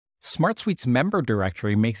SmartSuite's Member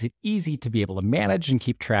Directory makes it easy to be able to manage and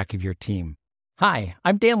keep track of your team. Hi,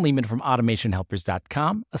 I'm Dan Lehman from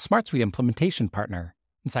AutomationHelpers.com, a SmartSuite implementation partner.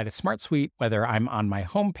 Inside of SmartSuite, whether I'm on my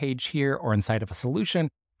home page here or inside of a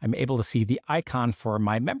solution, I'm able to see the icon for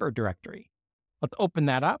my member directory. Let's open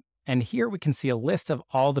that up, and here we can see a list of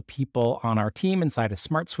all the people on our team inside of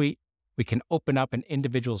SmartSuite. We can open up an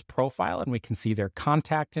individual's profile and we can see their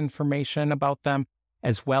contact information about them,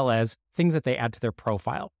 as well as things that they add to their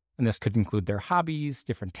profile. And this could include their hobbies,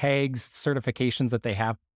 different tags, certifications that they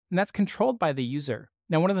have, and that's controlled by the user.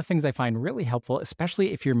 Now, one of the things I find really helpful,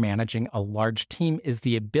 especially if you're managing a large team, is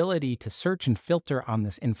the ability to search and filter on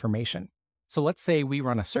this information. So let's say we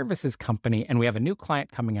run a services company and we have a new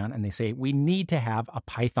client coming on and they say, we need to have a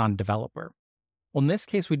Python developer. Well, in this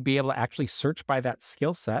case, we'd be able to actually search by that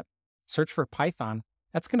skill set, search for Python.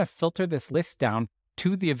 That's going to filter this list down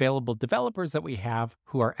to the available developers that we have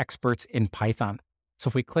who are experts in Python. So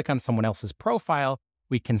if we click on someone else's profile,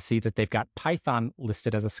 we can see that they've got Python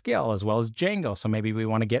listed as a skill as well as Django. So maybe we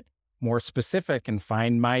want to get more specific and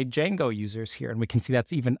find my Django users here. And we can see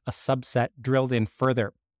that's even a subset drilled in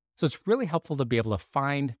further. So it's really helpful to be able to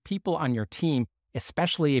find people on your team,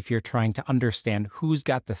 especially if you're trying to understand who's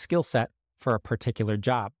got the skill set for a particular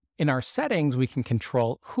job. In our settings, we can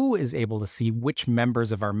control who is able to see which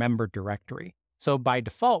members of our member directory. So by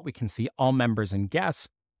default, we can see all members and guests,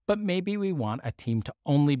 but maybe we want a team to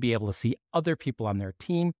only be able to see other people on their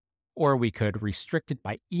team, or we could restrict it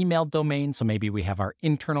by email domain. So maybe we have our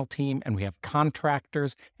internal team and we have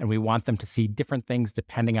contractors and we want them to see different things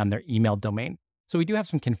depending on their email domain. So we do have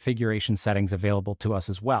some configuration settings available to us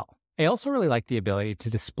as well. I also really like the ability to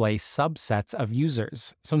display subsets of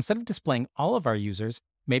users. So instead of displaying all of our users,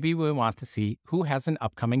 maybe we want to see who has an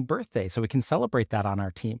upcoming birthday so we can celebrate that on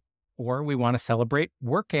our team. Or we want to celebrate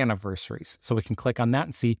work anniversaries, so we can click on that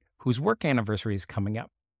and see whose work anniversary is coming up.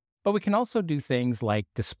 But we can also do things like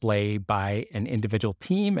display by an individual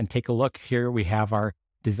team and take a look here. We have our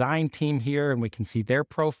design team here and we can see their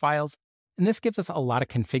profiles. And this gives us a lot of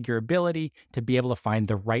configurability to be able to find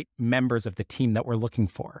the right members of the team that we're looking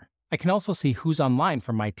for. I can also see who's online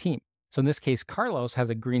from my team. So in this case, Carlos has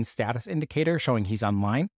a green status indicator showing he's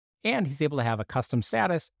online, and he's able to have a custom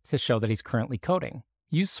status to show that he's currently coding.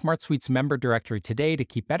 Use SmartSuite's member directory today to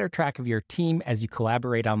keep better track of your team as you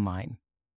collaborate online.